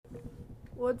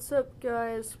What's up,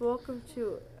 guys? Welcome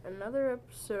to another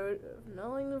episode of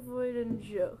Nulling the Void and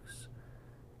Jokes.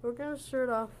 We're going to start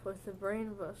off with the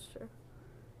Brain Buster.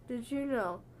 Did you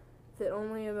know that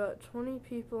only about 20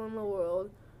 people in the world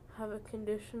have a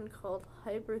condition called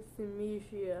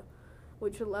hyperthymesia,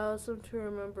 which allows them to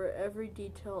remember every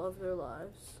detail of their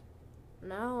lives?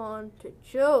 Now on to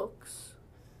jokes.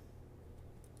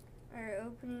 Our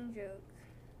opening joke.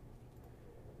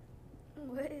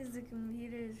 What is the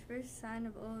computer's first sign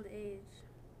of old age?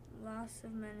 Loss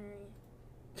of memory.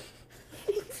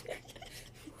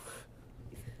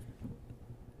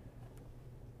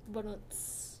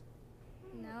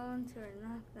 Now on to our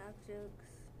knock-knock jokes.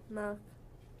 Knock,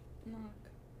 Knock.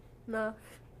 knock,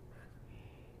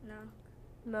 Knock.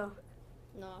 knock,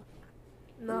 Knock.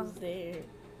 knock. Who's there?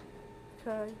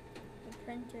 Okay, The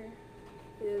printer.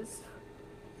 is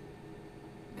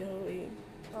Going.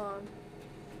 on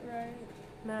Right.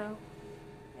 now.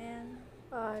 And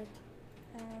I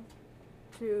have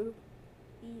to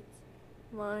eat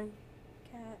my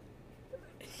cat.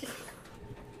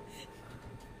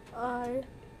 I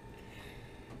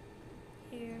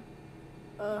Hear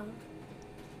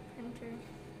printer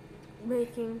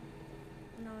making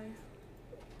noise.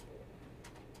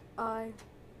 I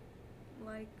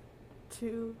Like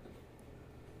to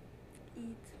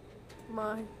eat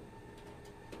my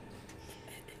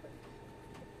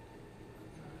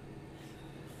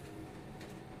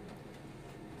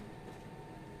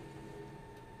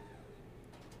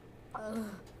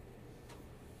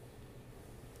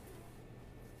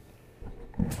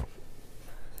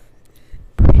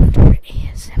Printer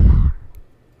ASMR.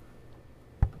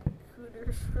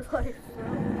 Cooters for life, bro.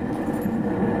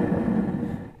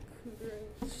 Cootering.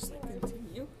 Just like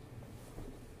continue.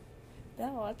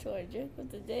 Now on to our joke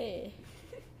of the day.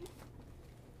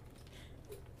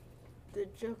 The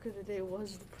joke of the day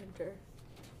was the printer.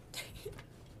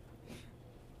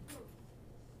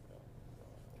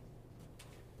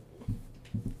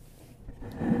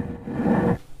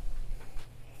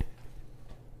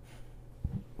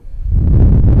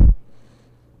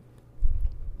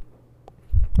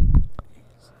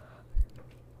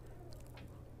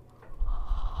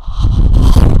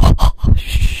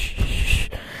 Shh.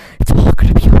 It's all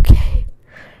gonna be okay.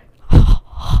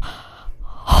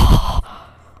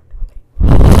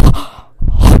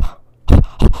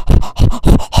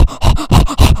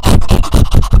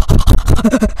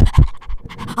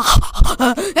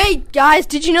 Hey guys,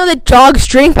 did you know that dogs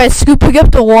drink by scooping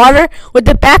up the water with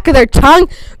the back of their tongue?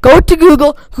 Go to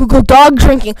Google dog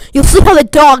drinking. You'll see how the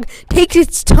dog takes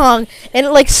its tongue and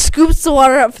it scoops the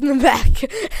water up from the back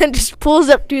and just pulls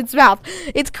it up to its mouth.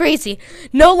 It's crazy.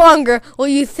 No longer will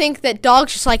you think that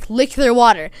dogs just lick their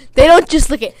water. They don't just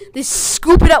lick it. They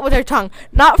scoop it up with their tongue.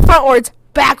 Not frontwards,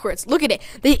 backwards. Look at it.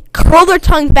 They curl their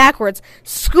tongue backwards,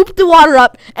 scoop the water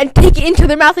up, and take it into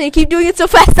their mouth, and they keep doing it so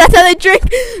fast. That's how they drink.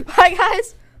 Bye,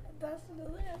 guys. That's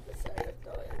another episode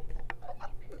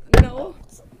No.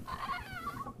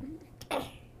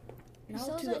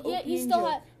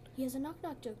 He has a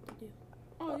knock-knock joke to do.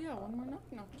 Oh yeah, one more knock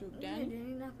joke, Yeah, Danny.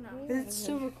 doing knock-knock. It's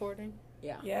still recording.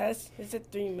 Yeah. Yes, it's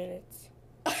at 3 minutes.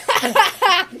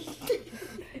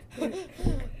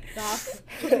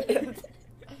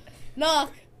 Knock.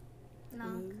 Knock.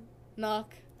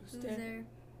 Knock. Who's there?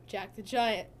 Jack the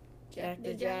Giant. Jack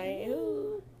the Giant.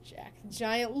 Ooh. Jack the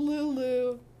Giant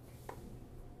Lulu.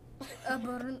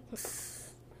 Okay,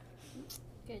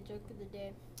 joke of the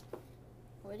day.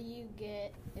 What do you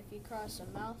get if you cross a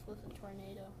mouth with a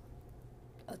tornado?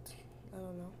 I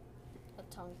don't know. A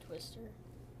tongue twister.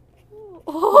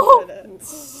 Oh!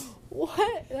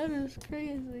 What? That is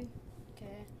crazy.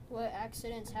 Okay. What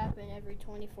accidents happen every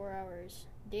 24 hours?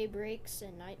 Day breaks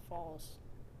and night falls.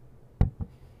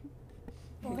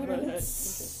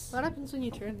 What happens when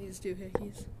you turn these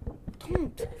doohickeys?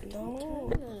 No.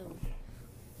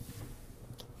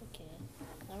 Okay.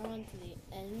 Now on to the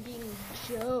ending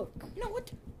joke. You know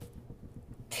what?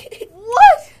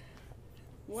 What?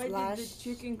 Why Slash. did the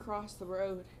chicken cross the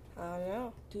road? I don't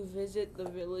know. To visit the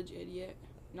village idiot.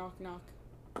 Knock knock.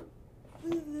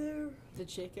 The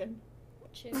chicken.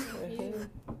 Chicken you.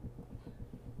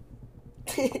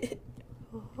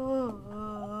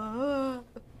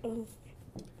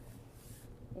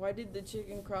 Why did the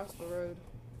chicken cross the road?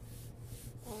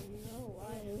 Oh no,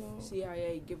 why?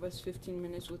 CIA, give us 15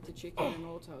 minutes with the chicken and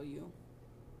we'll tell you.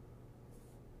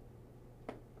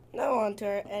 Now on to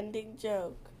our ending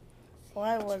joke.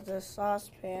 Why was the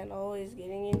saucepan always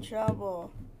getting in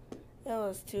trouble? It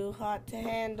was too hot to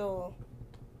handle.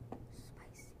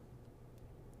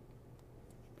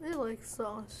 They like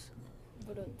sauce.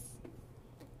 But it's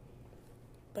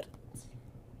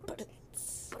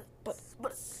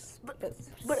But A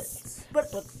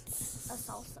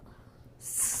salsa.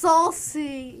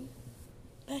 Saucy.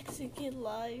 Mexican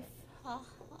life.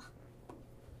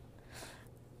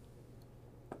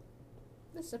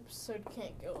 This episode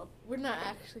can't go up. We're not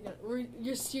actually gonna.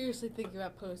 You're seriously thinking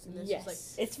about posting this?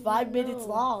 Yes. It's 5 minutes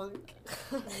long.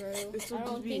 I This will just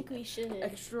don't be think we should.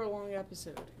 extra long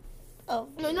episode. Oh,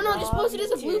 No. Just post it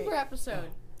as a blooper episode.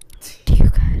 Do you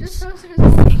guys Just post it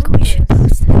as a think we should blooper.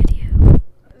 post the video?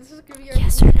 This is gonna be our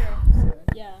Yes or blooper no?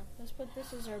 episode. Yeah, let's put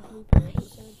this as our blooper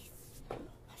episode.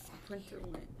 Winter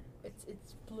went. It's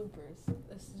bloopers.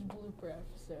 This is blooper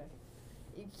episode.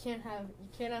 You can't have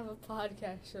a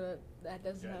podcast show that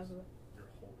doesn't have a. Your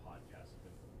whole podcast has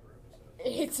been a blooper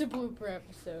episode. It's a blooper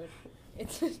episode.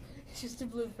 It's just a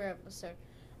blooper episode.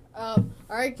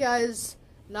 Alright guys,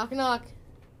 knock knock.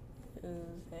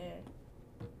 Who's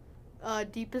there?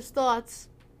 Deepest thoughts.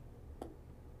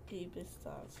 Deepest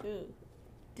thoughts. Who?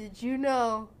 Did you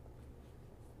know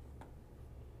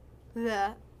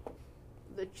that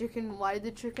the chicken, why did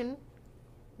the chicken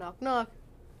knock knock?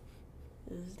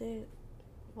 Who's there?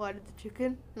 Why did the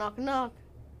chicken knock knock?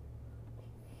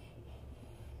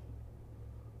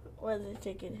 Where's the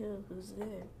chicken? Who? Who's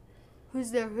there?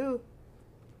 Who's there who?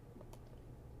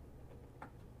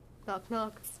 Knock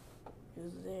knock.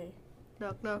 Who's there?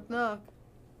 Knock knock knock.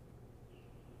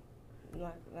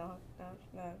 Knock, knock, knock,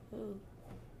 knock. Who?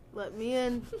 Let me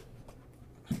in.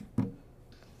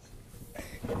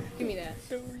 Give me that.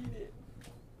 Don't read it.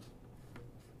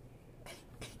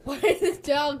 Why did the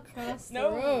dog cross the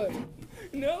No. road?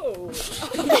 No.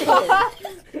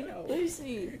 No.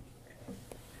 Lucy.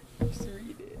 Just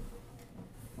read it.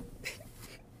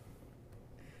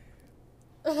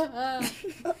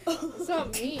 It's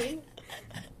not mean.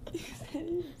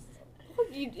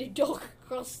 The dog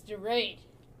crossed the road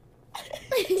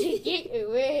to get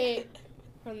away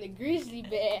from the grizzly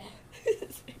bear.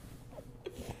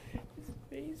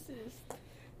 Racist.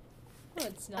 No,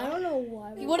 it's not. I don't know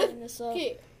why we're What if- bringing this up.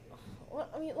 Okay,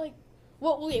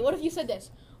 what if you said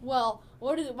this? Well,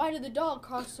 why did the dog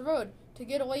cross the road to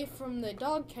get away from the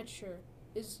dog catcher?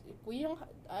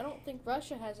 I don't think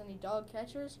Russia has any dog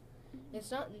catchers.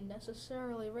 It's not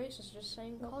necessarily racist, just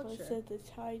saying I culture. said the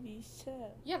Chinese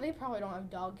said. Yeah, they probably don't have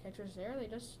dog catchers there. They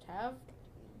just have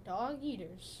dog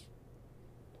eaters.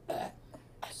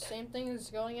 Same thing as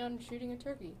going out and shooting a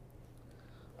turkey.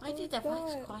 Why did the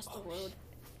fox cross the road?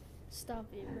 Stop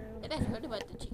it, bro. And I heard about the chicken.